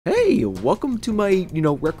Hey, welcome to my,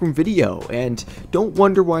 Rec Room video, and don't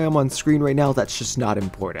wonder why I'm on screen right now, that's just not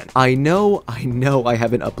important. I know I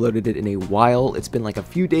haven't uploaded it in a while, it's been like a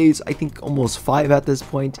few days, I think almost 5 at this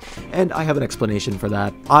point, and I have an explanation for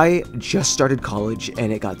that. I just started college,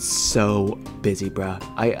 and it got so busy, bruh.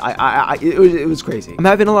 It was crazy. I'm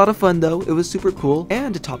having a lot of fun though, it was super cool,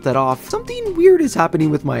 and to top that off, something weird is happening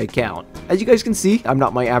with my account. As you guys can see, I'm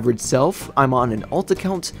not my average self, I'm on an alt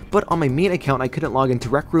account, but on my main account I couldn't log into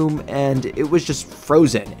Rec Room, and it was just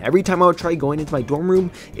frozen. Every time I would try going into my dorm room,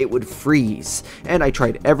 it would freeze. And I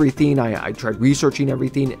tried everything, I tried researching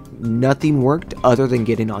everything, nothing worked other than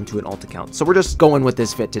getting onto an alt account. So we're just going with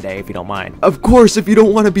this fit today, if you don't mind. Of course, if you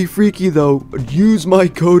don't want to be freaky though, use my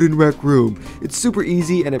code in Rec Room. It's super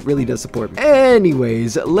easy and it really does support me.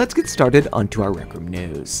 Anyways, let's get started onto our Rec Room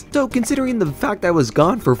news. So considering the fact I was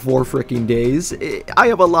gone for 4 freaking days, I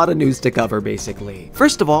have a lot of news to cover basically.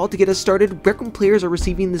 First of all, to get us started, Rec Room players are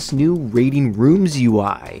receiving this new rating rooms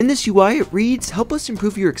UI. In this UI, it reads, help us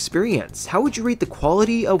improve your experience. How would you rate the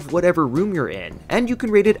quality of whatever room you're in? And you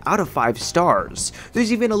can rate it out of 5 stars.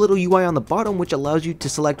 There's even a little UI on the bottom which allows you to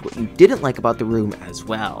select what you didn't like about the room as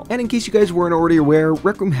well. And in case you guys weren't already aware,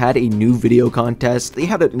 Rec Room had a new video contest. They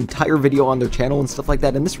had an entire video on their channel and stuff like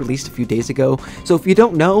that, and this released a few days ago. So if you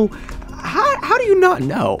don't know, how do you not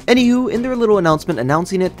know? Anywho, in their little announcement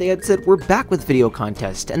announcing it, they had said, we're back with video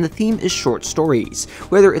contest, and the theme is short stories.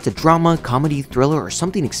 Whether it's a drama, comedy, thriller, or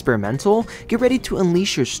something experimental, get ready to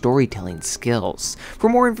unleash your storytelling skills. For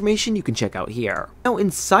more information, you can check out here. Now,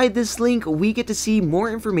 inside this link, we get to see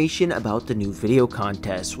more information about the new video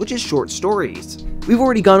contest, which is short stories. We've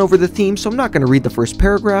already gone over the theme, so I'm not going to read the first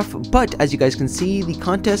paragraph, but as you guys can see, the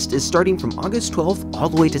contest is starting from August 12th all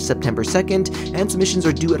the way to September 2nd, and submissions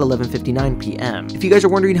are due at 11:59 p.m. If you guys are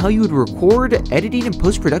wondering how you would record, editing and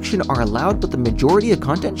post-production are allowed, but the majority of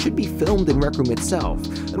content should be filmed in Rec Room itself.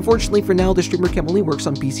 Unfortunately for now, the streamer cam only works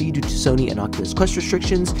on PC due to Sony and Oculus Quest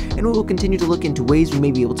restrictions, and we will continue to look into ways we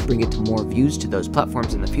may be able to bring it to more views to those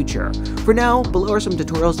platforms in the future. For now, below are some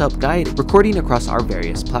tutorials to help guide recording across our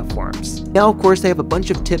various platforms. Now, of course, they have a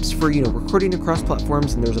bunch of tips for, recording across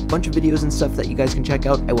platforms, and there's a bunch of videos and stuff that you guys can check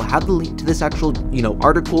out. I will have the link to this actual,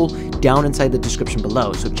 article down inside the description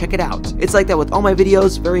below, so check it out. It's like that with all my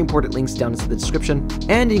videos, very important links down into the description.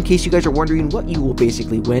 And in case you guys are wondering what you will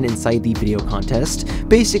basically win inside the video contest,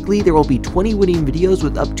 basically there will be 20 winning videos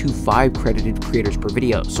with up to 5 credited creators per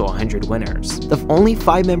video, so 100 winners. The only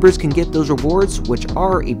 5 members can get those rewards, which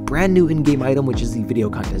are a brand new in-game item, which is the video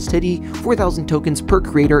contest hoodie, 4,000 tokens per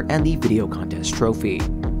creator, and the video contest trophy.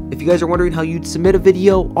 If you guys are wondering how you'd submit a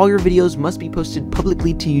video, all your videos must be posted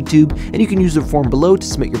publicly to YouTube, and you can use the form below to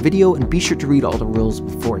submit your video, and be sure to read all the rules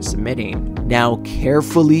before submitting. Now,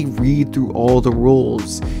 carefully read through all the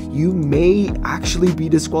rules. You may actually be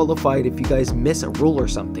disqualified if you guys miss a rule or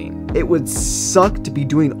something. It would suck to be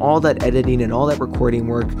doing all that editing and all that recording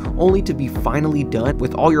work only to be finally done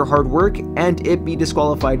with all your hard work and it be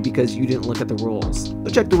disqualified because you didn't look at the rules. So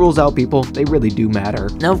check the rules out, people. They really do matter.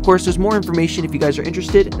 Now, of course, there's more information if you guys are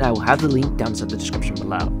interested, and I will have the link down in the description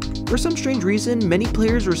below. For some strange reason, many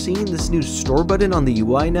players are seeing this new store button on the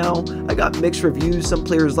UI now. I got mixed reviews. Some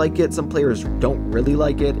players like it, some players don't really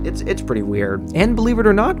like it. It's pretty weird. And believe it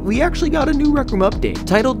or not, we actually got a new Rec Room update.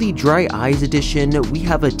 Titled the Dry Eyes Edition, we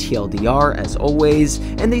have a TLDR as always,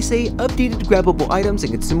 and they say updated grabbable items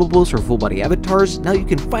and consumables for full body avatars. Now you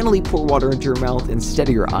can finally pour water into your mouth instead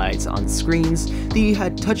of your eyes on screens. They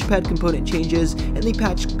had touchpad component changes, and they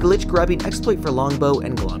patched glitch grabbing exploit for Longbow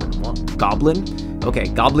and Goblin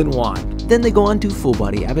Wand. Then they go on to full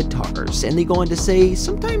body avatars, and they go on to say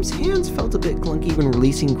sometimes hands felt a bit clunky when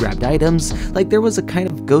releasing grabbed items, like there was a kind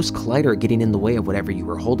of ghost collider getting in the way of whatever you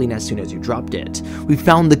were holding as soon as you dropped it. We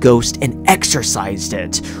found the ghost and exorcised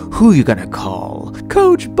it. Who you gonna call?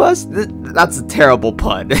 Coach Bust? That's a terrible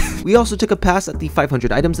pun. We also took a pass at the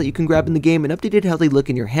 500 items that you can grab in the game and updated how they look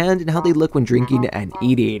in your hand and how they look when drinking and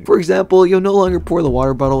eating. For example, you'll no longer pour the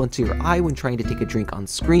water bottle into your eye when trying to take a drink on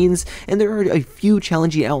screens, and there are a few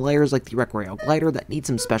challenging outliers like the Rec Royale glider that need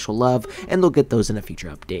some special love, and they'll get those in a future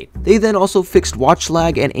update. They then also fixed watch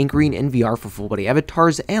lag and anchoring in VR for full body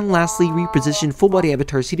avatars, and lastly repositioned full body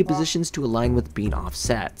avatar seated positions to align with being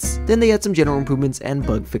offsets. Then they had some general improvements and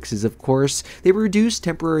bug fixes, of course. They reduced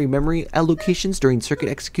temporary memory allocations during circuit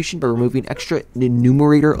execution by removing extra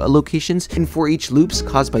enumerator allocations in for each loops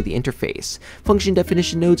caused by the interface. Function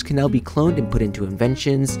definition nodes can now be cloned and put into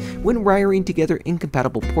inventions. When wiring together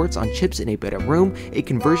incompatible ports on chips in a beta room, a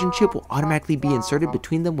conversion chip will will automatically be inserted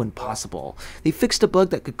between them when possible. They fixed a bug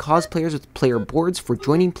that could cause players with player boards for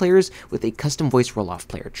joining players with a custom voice roll-off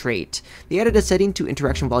player trait. They added a setting to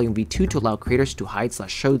interaction volume v2 to allow creators to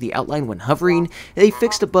hide/show the outline when hovering, and they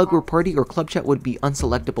fixed a bug where party or club chat would be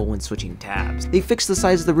unselectable when switching tabs. They fixed the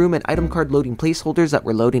size of the room and item card loading placeholders that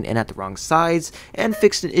were loading in at the wrong size, and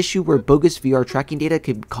fixed an issue where bogus VR tracking data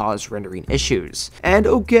could cause rendering issues. And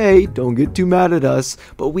okay, don't get too mad at us,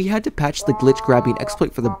 but we had to patch the glitch grabbing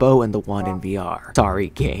exploit for the bow and the wand in VR. Sorry,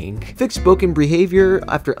 gang. Fixed broken behavior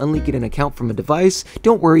after unlinking an account from a device.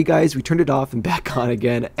 Don't worry guys, we turned it off and back on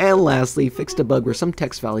again. And lastly, fixed a bug where some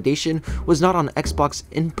text validation was not on Xbox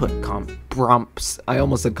input prompts. I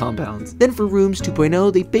almost said compounds. Then for Rooms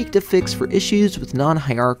 2.0, they baked a fix for issues with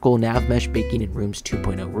non-hierarchical nav mesh baking in Rooms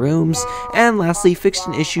 2.0 rooms. And lastly, fixed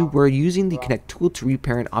an issue where using the connect tool to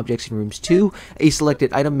reparent objects in Rooms 2, a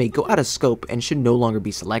selected item may go out of scope and should no longer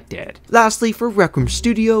be selected. Lastly, for Rec Room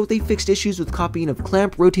Studio, they fixed issues with copying of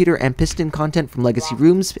clamp, rotator, and piston content from legacy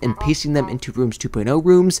rooms and pasting them into Rooms 2.0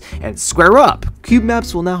 rooms. And square up! Cube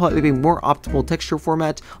maps will now have a more optimal texture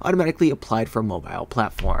format automatically applied for mobile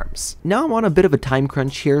platforms. Now I'm on a bit of a time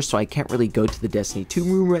crunch here, so I can't really go to the Destiny 2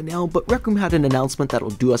 room right now, but Rec Room had an announcement that'll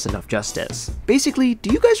do us enough justice. Basically,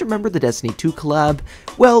 do you guys remember the Destiny 2 collab?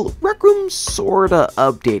 Well, Rec Room sorta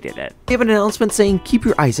updated it. They have an announcement saying, keep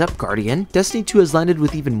your eyes up, Guardian. Destiny 2 has landed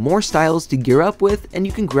with even more styles to gear up with, and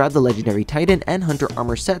you can grab the Legendary Titan and Hunter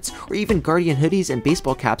armor sets, or even Guardian hoodies and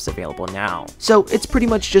baseball caps available now. So it's pretty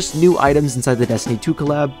much just new items inside the Destiny 2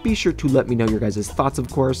 collab. Be sure to let me know your guys' thoughts, of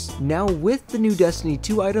course. Now, with the new Destiny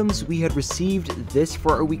 2 items, we had received this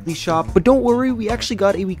for our weekly shop, but don't worry, we actually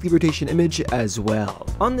got a weekly rotation image as well.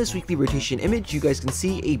 On this weekly rotation image, you guys can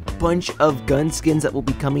see a bunch of gun skins that will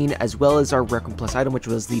be coming, as well as our Rec Room Plus item, which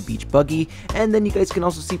was the beach buggy, and then you guys can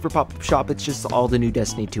also see for pop-up shop, it's just all the new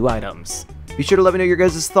Destiny 2 items. Be sure to let me know your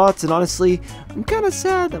guys' thoughts, and honestly, I'm kind of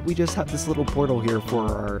sad that we just have this little portal here for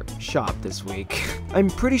our shop this week. I'm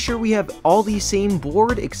pretty sure we have all the same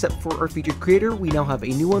board, except for our featured creator. We now have a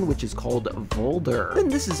new one, which is called Volder.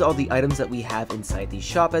 And this is all the items that we have inside the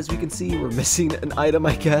shop. As we can see, we're missing an item,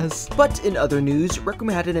 I guess. But in other news, Rec Room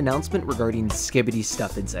had an announcement regarding Skibidi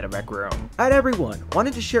stuff inside of Rec Room. Alright everyone,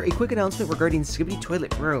 wanted to share a quick announcement regarding Skibidi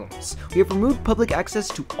toilet rooms. We have removed public access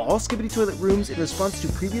to all Skibidi toilet rooms in response to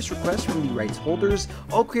previous requests from the rights holders.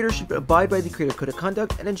 All creators should abide by the creator code of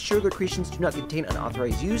conduct and ensure their creations do not contain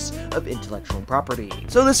unauthorized use of intellectual property.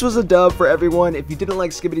 So this was a dub for everyone. If you didn't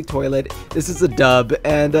like Skibidi Toilet, this is a dub,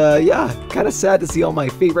 and yeah, kind of sad to see all my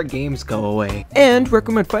favorite games go away. And Rec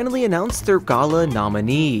Room had finally announced their Gala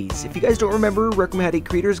Nominees. If you guys don't remember, Rec Room had a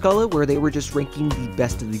Creators Gala where they were just ranking the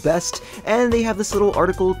best of the best, and they have this little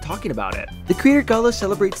article talking about it. The Creator Gala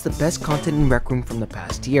celebrates the best content in Rec Room from the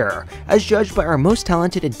past year. As judged by our most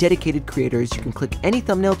talented and dedicated creators, you can click any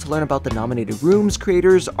thumbnail to learn about the nominated rooms,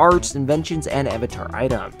 creators, arts, inventions, and avatar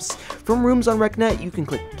items. From rooms on RecNet, you can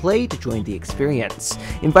click play to join the experience.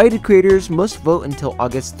 Invited creators must vote until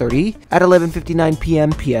August 30 at 11:59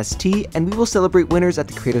 p.m. PST, and we will celebrate winners at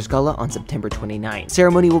the Creators Gala on September 29.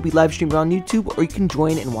 Ceremony will be live streamed on YouTube, or you can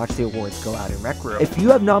join and watch the awards go out in Rec Room. If you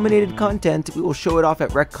have nominated content, we will show it off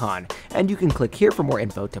at RecCon, and you can click here for more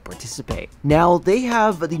info to participate. Now, they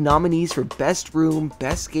have the nominees for Best Room,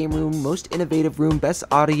 Best Game Room, Most Innovative Room, Best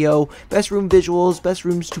Audio, Best Room Visuals, Best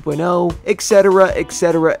Rooms 2.0, etc,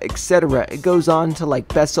 etc, etc. It goes on to like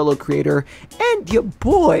Best Solo Creator, and your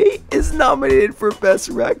boy is nominated for Best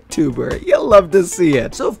RecTuber. You'll love to see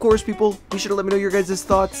it. So of course, people, be sure to let me know your guys'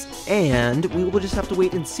 thoughts, and we will just have to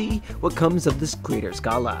wait and see what comes of this Creators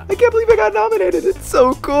Gala. I can't believe I got nominated. It's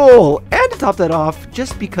so cool. And to top that off,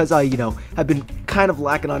 just because I, have been kind of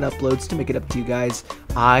lacking on uploads, to make it up to you guys,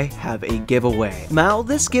 I have a giveaway. Now,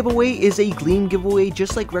 this giveaway is a Gleam giveaway,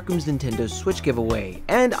 just like Rec Room's Nintendo Switch giveaway,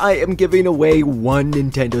 and I am giving away one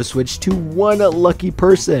Nintendo Switch to one lucky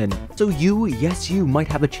person. So you, yes you, might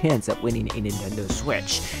have a chance at winning a Nintendo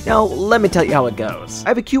Switch. Now, let me tell you how it goes. I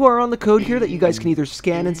have a QR on the code here that you guys can either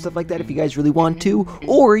scan and stuff like that if you guys really want to,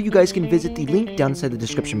 or you guys can visit the link down inside the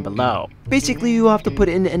description below. Basically, you have to put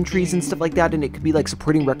in entries and stuff like that, and it could be like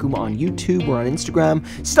supporting Rec Room on YouTube or on Instagram,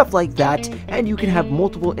 stuff like that, and you can have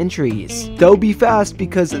multiple entries. Though be fast,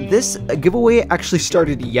 because this giveaway actually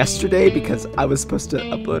started yesterday because I was supposed to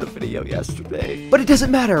upload a video yesterday. But it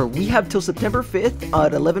doesn't matter, we have till September 5th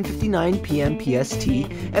at 11:59 p.m. PST,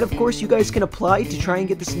 and of course you guys can apply to try and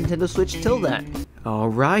get this Nintendo Switch till then.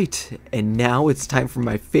 Alright, and now it's time for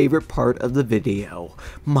my favorite part of the video,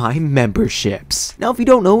 my memberships. Now if you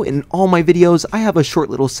don't know, in all my videos, I have a short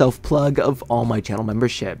little self-plug of all my channel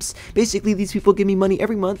memberships. Basically, these people give me money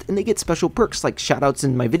every month and they get special perks like shoutouts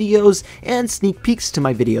in my videos and sneak peeks to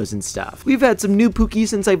my videos and stuff. We've had some new Pookies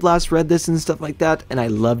since I've last read this and stuff like that, and I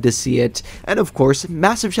love to see it. And of course,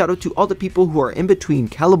 massive shout out to all the people who are in between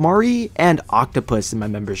calamari and octopus in my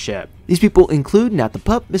membership. These people include Nat the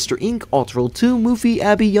Pup, Mr. Ink, Alteral2, Moofy,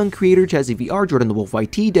 Abby, Young Creator, Jazzy VR, Jordan the Wolf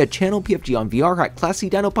YT, Dead Channel, PFG on VR, Hack Classy,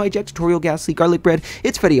 Dino Pie, Jet Tutorial, Ghastly, Garlic Bread,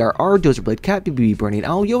 It's Freddy RR, Dozerblade Cat, BBB Burning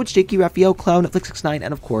Owl, Yo, it's Jakey, Raphael, Cloud, Netflix69,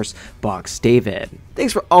 and of course, Box David.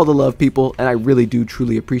 Thanks for all the love, people, and I really do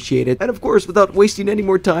truly appreciate it. And of course, without wasting any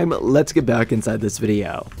more time, let's get back inside this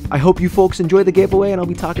video. I hope you folks enjoy the giveaway, and I'll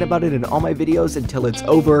be talking about it in all my videos until it's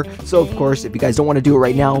over. So of course, if you guys don't want to do it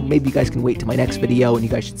right now, maybe you guys can wait till my next video and you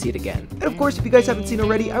guys should see it again. And of course, if you guys haven't seen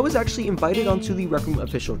already, I was actually invited onto the Rec Room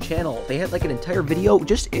official channel. They had like an entire video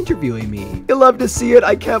just interviewing me. You'll love to see it.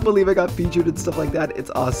 I can't believe I got featured and stuff like that. It's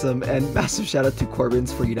awesome. And massive shout out to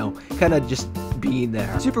Corbins for, you know, kind of just being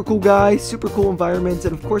there. Super cool guy, super cool environment.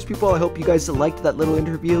 And of course, people, I hope you guys liked that little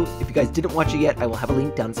interview. If you guys didn't watch it yet, I will have a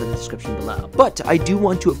link down in the description below. But I do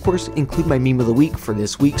want to, of course, include my meme of the week for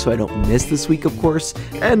this week so I don't miss this week, of course.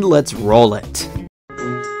 And let's roll it.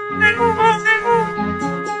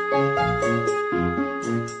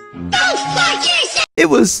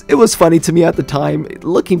 It was funny to me at the time.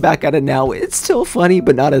 Looking back at it now, it's still funny,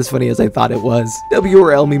 but not as funny as I thought it was.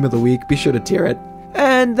 WRL meme of the week, be sure to tier it.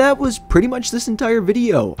 And that was pretty much this entire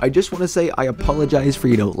video. I just want to say I apologize for,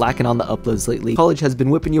 you know, lacking on the uploads lately. College has been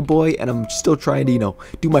whipping your boy, and I'm still trying to, you know,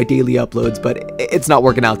 do my daily uploads, but it's not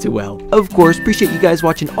working out too well. Of course, appreciate you guys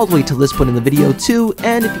watching all the way to this point in the video too,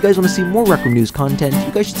 and if you guys want to see more Rec Room News content,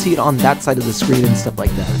 you guys should see it on that side of the screen and stuff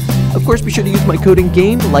like that. Of course, be sure to use my code in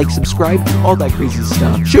game, like, subscribe, do all that crazy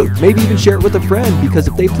stuff. Shoot, maybe even share it with a friend, because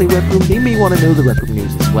if they play Rec Room, they may want to know the Rec Room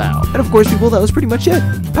News as well. And of course, people, that was pretty much it.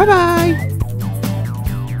 Bye-bye!